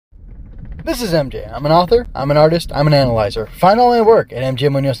This is MJ. I'm an author, I'm an artist, I'm an analyzer. Find all my work at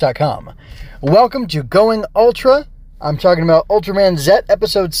mjmunoz.com. Welcome to Going Ultra. I'm talking about Ultraman Zett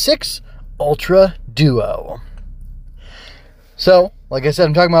Episode 6, Ultra Duo. So, like I said,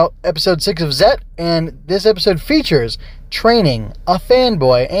 I'm talking about Episode 6 of Zett, and this episode features training, a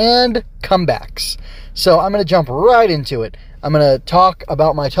fanboy, and comebacks. So I'm going to jump right into it. I'm going to talk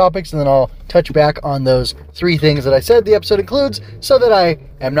about my topics, and then I'll touch back on those three things that I said the episode includes, so that I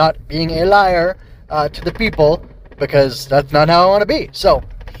am not being a liar to the people, because that's not how I want to be. So,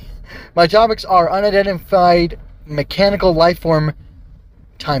 my topics are unidentified mechanical lifeform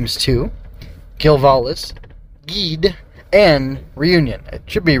times 2, Gilvalis, Geed, and reunion. It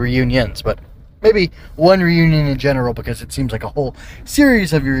should be reunions, but maybe one reunion in general, because it seems like a whole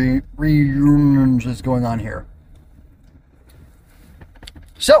series of reunions is going on here.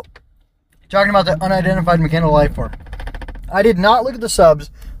 So, talking about the unidentified mechanical lifeform. I did not look at the subs.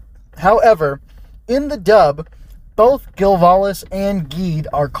 However, in the dub, both Gilvalis and Geed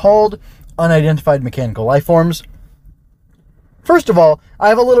are called unidentified mechanical lifeforms. First of all, I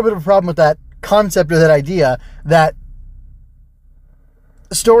have a little bit of a problem with that concept or that idea that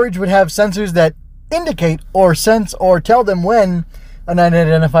storage would have sensors that indicate or sense or tell them when an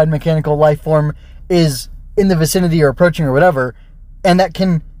unidentified mechanical lifeform is in the vicinity or approaching or whatever, and that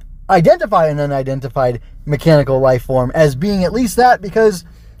can identify an unidentified mechanical life form as being at least that, because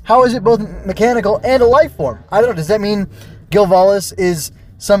how is it both mechanical and a life form? I don't know. Does that mean Gilvalis is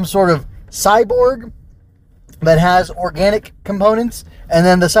some sort of cyborg that has organic components and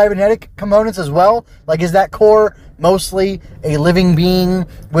then the cybernetic components as well? Like, is that core mostly a living being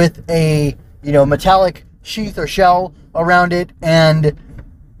with a, metallic sheath or shell around it and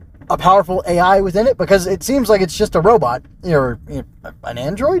a powerful AI within it? Because it seems like it's just a robot or an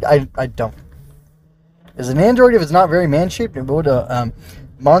android. I don't. Is an android, if it's not very man-shaped, would a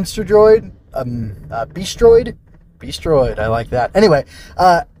monster droid, beastroid? Beastroid, I like that. Anyway,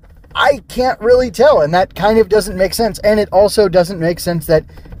 I can't really tell, and that kind of doesn't make sense. And it also doesn't make sense that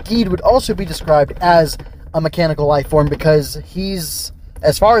Geed would also be described as a mechanical life form, because he's,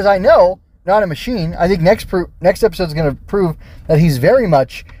 as far as I know, not a machine. I think next episode is going to prove that he's very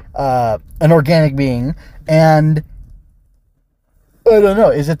much an organic being. And I don't know,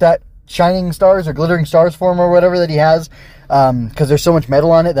 is it that shining stars or glittering stars form or whatever that he has, because there's so much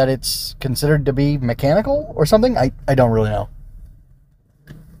metal on it that it's considered to be mechanical or something? I don't really know.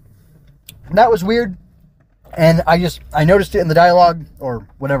 That was weird, and I noticed it in the dialogue or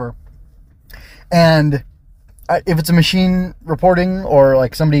whatever. And if it's a machine reporting or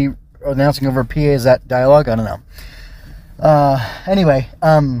like somebody announcing over a PA, is that dialogue? I don't know. Anyway,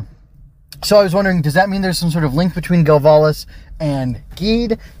 so I was wondering, does that mean there's some sort of link between Gilvalis and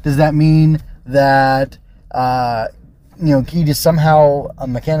Geed? Does that mean that, Geed is somehow a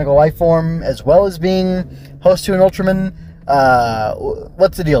mechanical life form as well as being host to an Ultraman?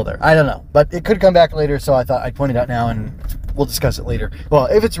 What's the deal there? I don't know. But it could come back later, so I thought I'd point it out now, and we'll discuss it later. Well,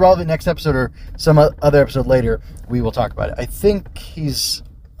 if it's relevant next episode or some other episode later, we will talk about it. I think he's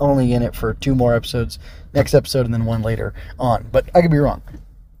only in it for 2 more episodes. Next episode and then 1 later on. But I could be wrong.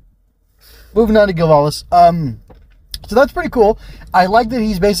 Moving on to Gilvalis. So that's pretty cool. I like that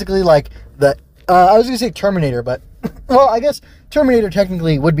he's basically like the... I was going to say Terminator, but... Well, I guess Terminator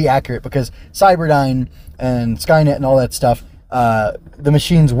technically would be accurate, because Cyberdyne and Skynet and all that stuff, the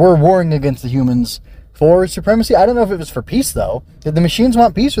machines were warring against the humans for supremacy. I don't know if it was for peace, though. Did the machines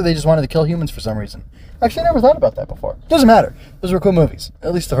want peace, or they just wanted to kill humans for some reason? Actually, I never thought about that before. Doesn't matter. Those were cool movies.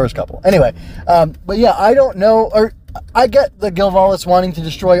 At least the first couple. Anyway, but yeah, I don't know, or I get the Gilvalis wanting to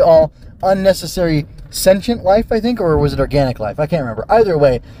destroy all unnecessary sentient life, I think, or was it organic life? I can't remember. Either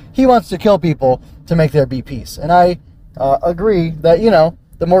way, he wants to kill people to make there be peace. And I agree that,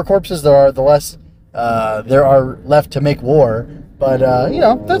 the more corpses there are, the less there are left to make war. But,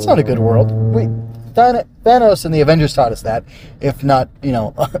 that's not a good world. Thanos and the Avengers taught us that, if not,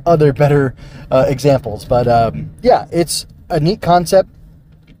 other better examples. But, yeah, it's a neat concept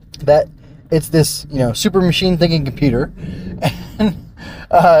that it's this, super machine thinking computer, and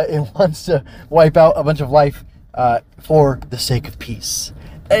it wants to wipe out a bunch of life for the sake of peace.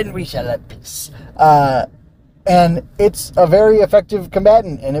 And we shall have peace. And it's a very effective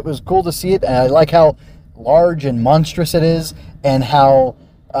combatant, and it was cool to see it, and I like how large and monstrous it is, and how,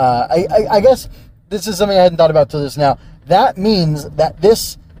 I guess this is something I hadn't thought about till just now. That means that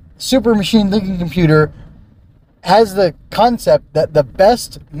this super machine thinking computer has the concept that the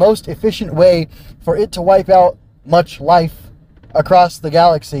best, most efficient way for it to wipe out much life across the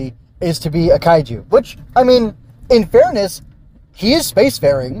galaxy is to be a kaiju. Which, I mean, in fairness, he is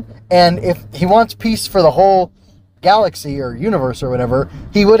spacefaring, and if he wants peace for the whole galaxy or universe or whatever,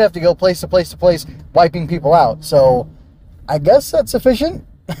 he would have to go place to place to place, wiping people out. So I guess that's sufficient.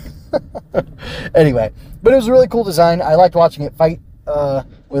 Anyway, but it was a really cool design. I liked watching it fight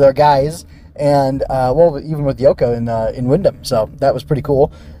with our guys, and well, even with Yoko in Wyndham. So that was pretty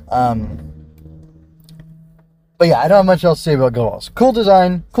cool. But yeah, I don't have much else to say about Goals. Cool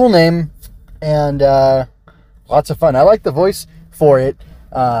design, cool name, and lots of fun. I like the voice for it.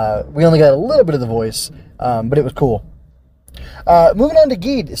 We only got a little bit of the voice, but it was cool. Moving on to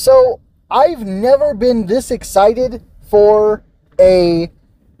Geed. So I've never been this excited for a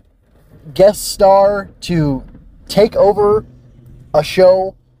guest star to take over a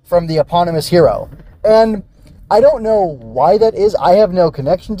show from the eponymous hero. And I don't know why that is. I have no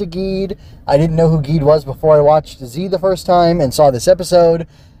connection to Geed. I didn't know who Geed was before I watched Z the first time and saw this episode.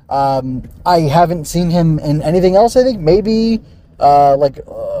 I haven't seen him in anything else, I think. Maybe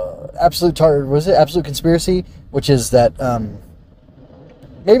Absolute Conspiracy, which is that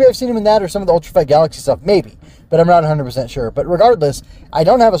maybe I've seen him in that or some of the Ultra Fight Galaxy stuff, maybe, but I'm not 100% sure. But regardless, I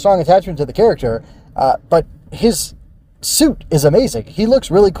don't have a strong attachment to the character, but his suit is amazing. He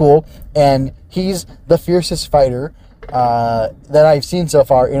looks really cool, and he's the fiercest fighter that I've seen so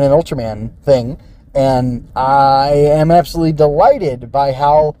far in an Ultraman thing, and I am absolutely delighted by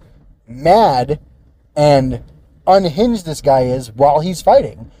how mad and unhinged this guy is while he's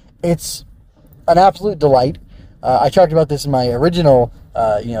fighting. It's an absolute delight. I talked about this in my original,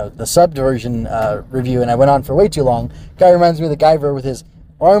 the subbed version review, and I went on for way too long. Guy reminds me of the Guyver with his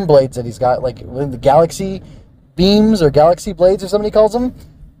arm blades that he's got, like with the galaxy beams or galaxy blades or somebody calls them.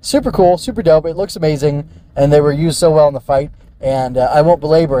 Super cool, super dope. It looks amazing, and they were used so well in the fight. And I won't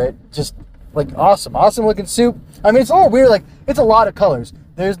belabor it. Just like awesome looking suit. I mean, it's a little weird. Like, it's a lot of colors.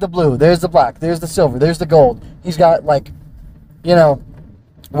 There's the blue, there's the black, there's the silver, there's the gold. He's got, like,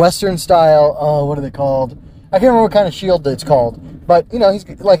 Western style, what are they called? I can't remember what kind of shield it's called. But, he's,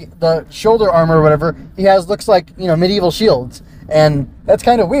 like, the shoulder armor or whatever he has looks like, medieval shields. And that's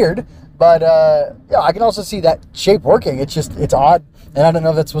kind of weird. But, yeah, I can also see that shape working. It's odd. And I don't know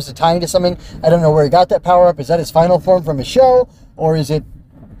if that's supposed to tie into something. I don't know where he got that power-up. Is that his final form from his show? Or is it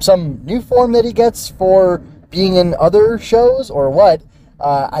some new form that he gets for being in other shows? Or what?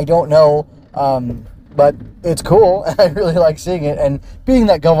 I don't know. But it's cool. And I really like seeing it. And being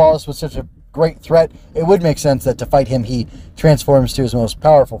that Govalis was such a great threat, it would make sense that to fight him, he transforms to his most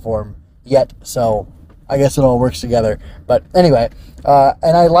powerful form yet. So I guess it all works together. But anyway,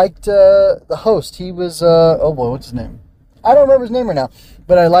 and I liked the host. He was, oh boy, what's his name? I don't remember his name right now,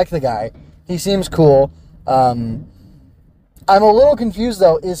 but I like the guy. He seems cool. I'm a little confused,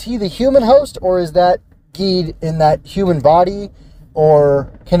 though. Is he the human host, or is that Geed in that human body?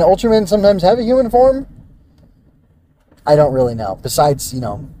 Or can Ultraman sometimes have a human form? I don't really know. Besides,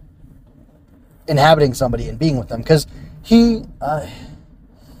 inhabiting somebody and being with them. Because he...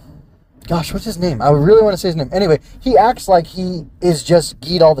 gosh, what's his name? I really want to say his name. Anyway, he acts like he is just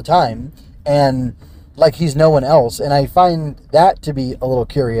Geed all the time. And like he's no one else. And I find that to be a little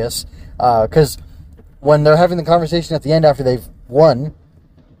curious. Because when they're having the conversation at the end after they've won,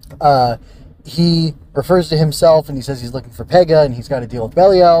 he refers to himself and he says he's looking for Pega and he's got to deal with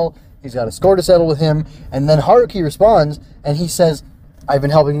Belial. He's got a score to settle with him. And then Haruki responds and he says, I've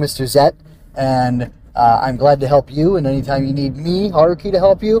been helping Mr. Zett and I'm glad to help you. And anytime you need me, Haruki, to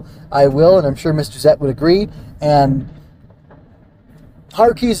help you, I will. And I'm sure Mr. Zett would agree. And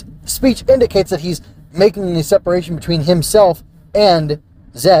Haruki's speech indicates that he's making the separation between himself and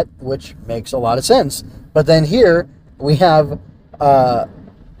Zett, which makes a lot of sense. But then here we have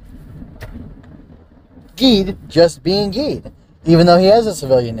Geed just being Geed, even though he has a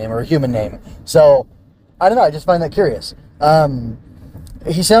civilian name or a human name. So, I don't know, I just find that curious.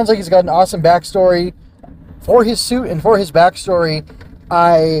 He sounds like he's got an awesome backstory for his suit and for his backstory.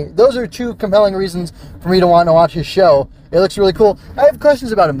 Those are two compelling reasons for me to want to watch his show. It looks really cool. I have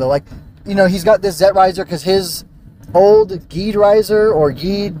questions about him, though. Like, he's got this Zett Riser because his old Geed Riser or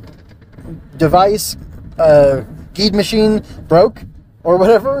Geed device, Geed machine broke or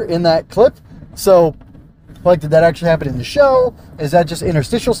whatever in that clip. So, like, did that actually happen in the show? Is that just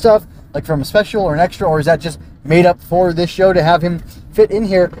interstitial stuff, like from a special or an extra, or is that just made up for this show to have him fit in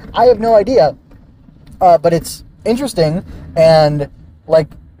here? I have no idea. But it's interesting, and, like,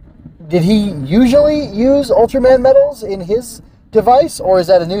 did he usually use Ultraman medals in his device, or is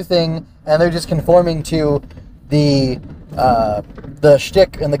that a new thing, and they're just conforming to the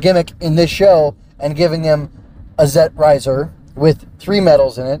shtick and the gimmick in this show, and giving him a Zett Riser with 3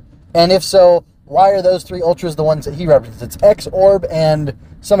 medals in it? And if so, why are those 3 Ultras the ones that he represents? It's X, Orb, and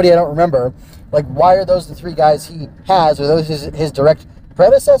somebody I don't remember. Like, why are those the 3 guys he has? Are those his direct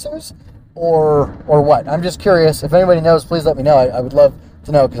predecessors? or what? I'm just curious. If anybody knows, please let me know. I would love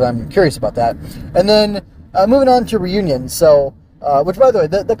to know, because I'm curious about that. And then moving on to reunions. So, which, by the way,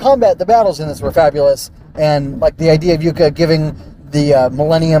 the battles in this were fabulous, and like the idea of Yuka giving the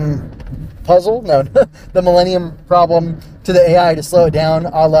Millennium Puzzle, no, the Millennium Problem to the AI to slow it down,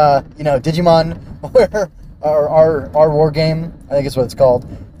 a la, Digimon, where our war game, I think is what it's called.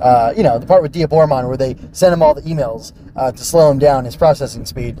 The part with Diabormon where they send him all the emails to slow him down, his processing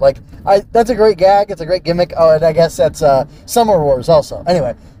speed. That's a great gag. It's a great gimmick. Oh, and I guess that's Summer Wars also.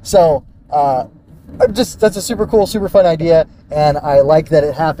 Anyway, so that's a super cool, super fun idea, and I like that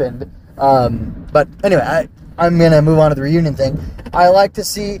it happened. But anyway, I'm gonna move on to the reunion thing. I like to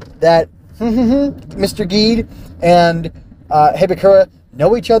see that Mr. Geed and Hibikura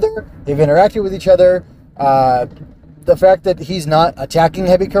know each other. They've interacted with each other. The fact that he's not attacking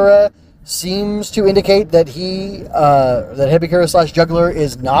Hibikura seems to indicate that that Hibikura / Juggler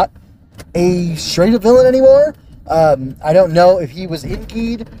is not a straight up villain anymore. I don't know if he was in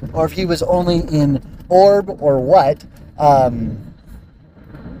Geed or if he was only in Orb or what.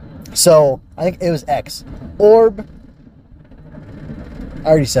 So I think it was X. Orb. I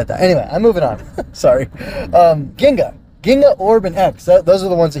already said that. Anyway, I'm moving on. Sorry. Ginga, Orb, and X. Those are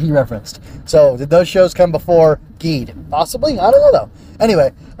the ones that he referenced. So, did those shows come before Geed? Possibly? I don't know, though.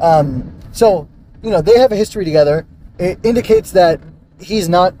 Anyway, they have a history together. It indicates that he's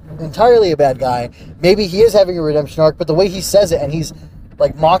not entirely a bad guy. Maybe he is having a redemption arc, but the way he says it, and he's,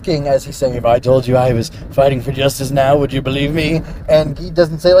 mocking as he's saying, if I told you I was fighting for justice now, would you believe me? And he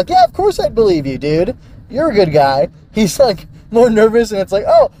doesn't say, yeah, of course I'd believe you, dude. You're a good guy. He's, more nervous, and it's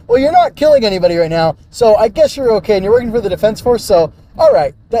oh, well, you're not killing anybody right now, so I guess you're okay, and you're working for the Defense Force, so,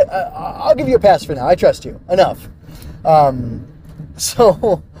 alright, I'll give you a pass for now. I trust you. Enough. I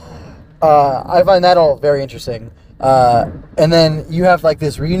find that all very interesting. And then you have,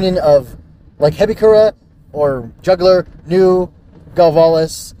 this reunion of, Hibikura, or Juggler, knew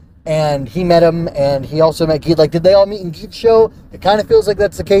Galvalis, and he met him, and he also met Geed. Did they all meet in Geed's show? It kind of feels like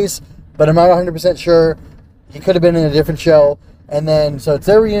that's the case, but I'm not 100% sure. He could have been in a different show. And then, so it's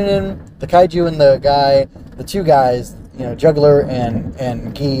their reunion, the Kaiju and the two guys, Juggler and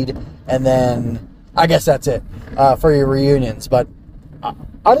Geed. And then, I guess that's it for your reunions. But, I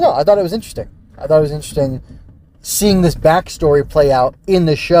don't know, I thought it was interesting. I thought it was interesting seeing this backstory play out in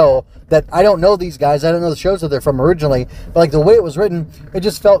the show, that I don't know these guys, I don't know the shows that they're from originally, but the way it was written, it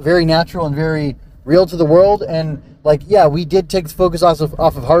just felt very natural and very real to the world. And we did take the focus off of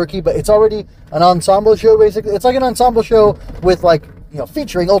Haruki, but it's already an ensemble show, basically. It's like an ensemble show with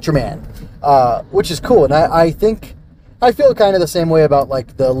featuring Ultraman, which is cool. And I feel kind of the same way about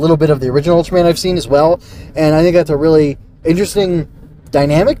the little bit of the original Ultraman I've seen as well. And I think that's a really interesting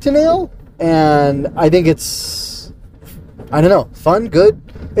dynamic to nail. And I think it's, I don't know, fun, good.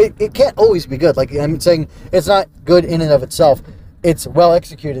 It can't always be good. I'm saying, it's not good in and of itself. It's well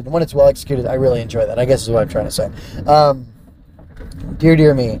executed, and when it's well executed, I really enjoy that, I guess is what I'm trying to say.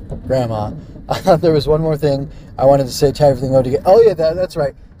 Dear me, Grandma. There was one more thing I wanted to say, tie everything over together. Oh, yeah, that's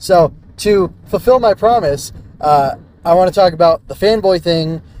right. So, to fulfill my promise, I want to talk about the fanboy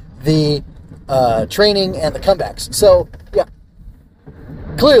thing, the training, and the comebacks. So, yeah.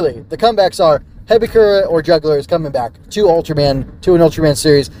 Clearly, the comebacks are Hibikura or Juggler is coming back to an Ultraman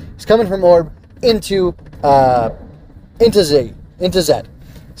series. He's coming from Orb into Zett.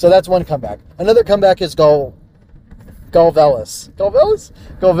 So that's one comeback. Another comeback is Galvalis.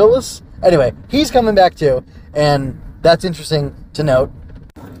 Galvalis? Anyway, he's coming back too, and that's interesting to note.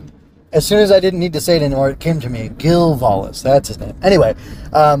 As soon as I didn't need to say it anymore, it came to me. Galvalis, that's his name. Anyway,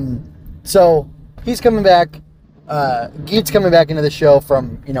 so he's coming back. Geed's coming back into the show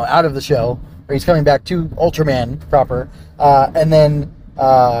from, out of the show, or he's coming back to Ultraman proper, and then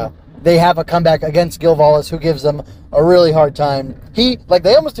they have a comeback against Galvalis, who gives them a really hard time. They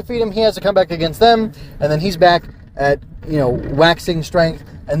almost defeat him. He has a comeback against them, and then he's back at, waxing strength,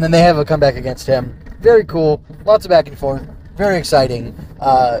 and then they have a comeback against him. Very cool. Lots of back and forth. Very exciting.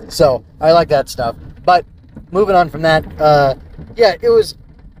 So, I like that stuff. But, moving on from that, it was,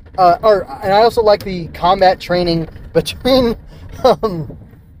 and I also like the combat training between,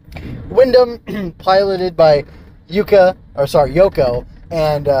 Wyndham, piloted by Yoko,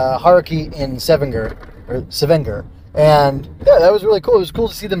 and Haruki in Sevenger. And yeah, that was really cool. It was cool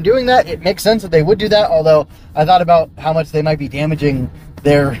to see them doing that. It makes sense that they would do that, although I thought about how much they might be damaging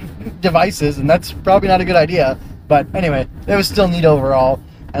their devices, and that's probably not a good idea. But anyway, it was still neat overall,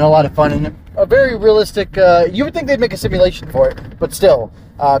 and a lot of fun, and a very realistic, you would think they'd make a simulation for it, but still,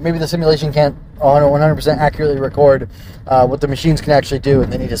 maybe the simulation can't 100% accurately record what the machines can actually do,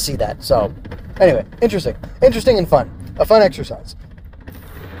 and they need to see that. So, anyway, interesting and fun. A fun exercise.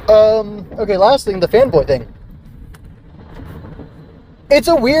 Okay, last thing, the fanboy thing. It's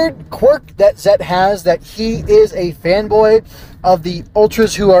a weird quirk that Zett has, that he is a fanboy of the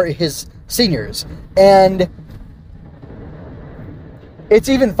Ultras who are his seniors. And it's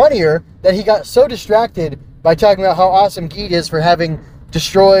even funnier that he got so distracted by talking about how awesome Geet is for having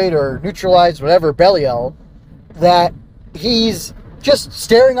destroyed or neutralized whatever Belial, that he's just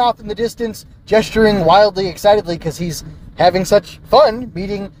staring off in the distance, gesturing wildly, excitedly, because he's having such fun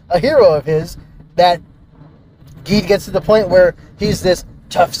meeting a hero of his, that Geet gets to the point where he's this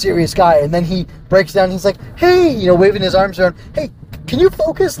tough, serious guy, and then he breaks down. He's like, "Hey," waving his arms around. "Hey, can you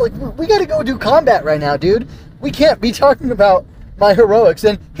focus? Like, we got to go do combat right now, dude. We can't be talking about my heroics."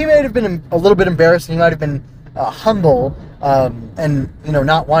 And he may have been a little bit embarrassed, and he might have been humble, and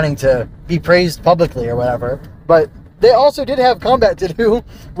not wanting to be praised publicly or whatever. But they also did have combat to do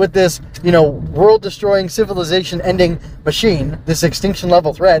with this, world-destroying, civilization-ending machine, this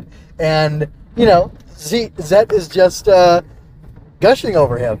extinction-level threat, and Zett is just gushing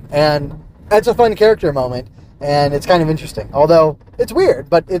over him, and that's a fun character moment, and it's kind of interesting. Although it's weird,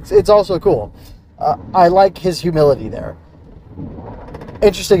 but it's also cool. I like his humility there.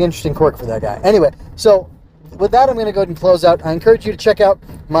 Interesting quirk for that guy. Anyway, so with that, I'm going to go ahead and close out. I encourage you to check out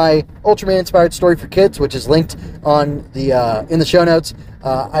my Ultraman-inspired story for kids, which is linked on the in the show notes.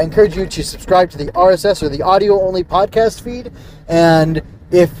 I encourage you to subscribe to the RSS, or the audio-only podcast feed, and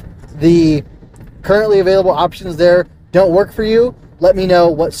if the currently available options there don't work for you, let me know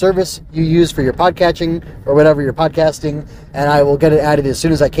what service you use for your podcatching or whatever you're podcasting, and I will get it added as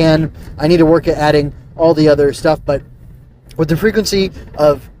soon as I can. I need to work at adding all the other stuff, but with the frequency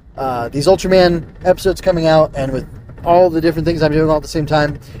of these Ultraman episodes coming out, and with all the different things I'm doing all at the same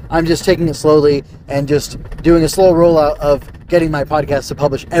time, I'm just taking it slowly and just doing a slow rollout of getting my podcast to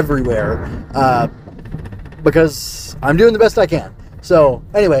publish everywhere, because I'm doing the best I can. So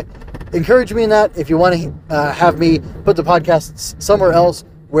anyway, encourage me in that. If you want to have me put the podcasts somewhere else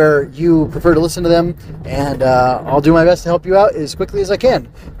where you prefer to listen to them, and I'll do my best to help you out as quickly as I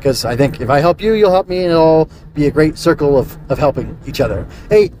can, because I think if I help you, you'll help me, and it'll be a great circle of helping each other.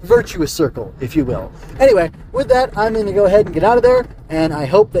 A virtuous circle, if you will. Anyway, with that, I'm going to go ahead and get out of there, and I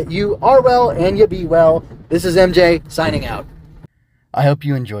hope that you are well and you be well. This is MJ, signing out. I hope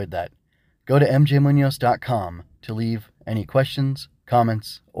you enjoyed that. Go to mjmunoz.com to leave any questions,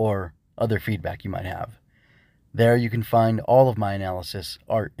 comments, or other feedback you might have. There you can find all of my analysis,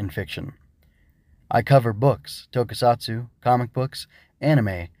 art, and fiction. I cover books, tokusatsu, comic books,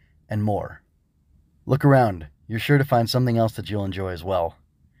 anime, and more. Look around. You're sure to find something else that you'll enjoy as well.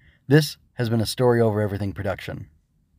 This has been a Story Over Everything production.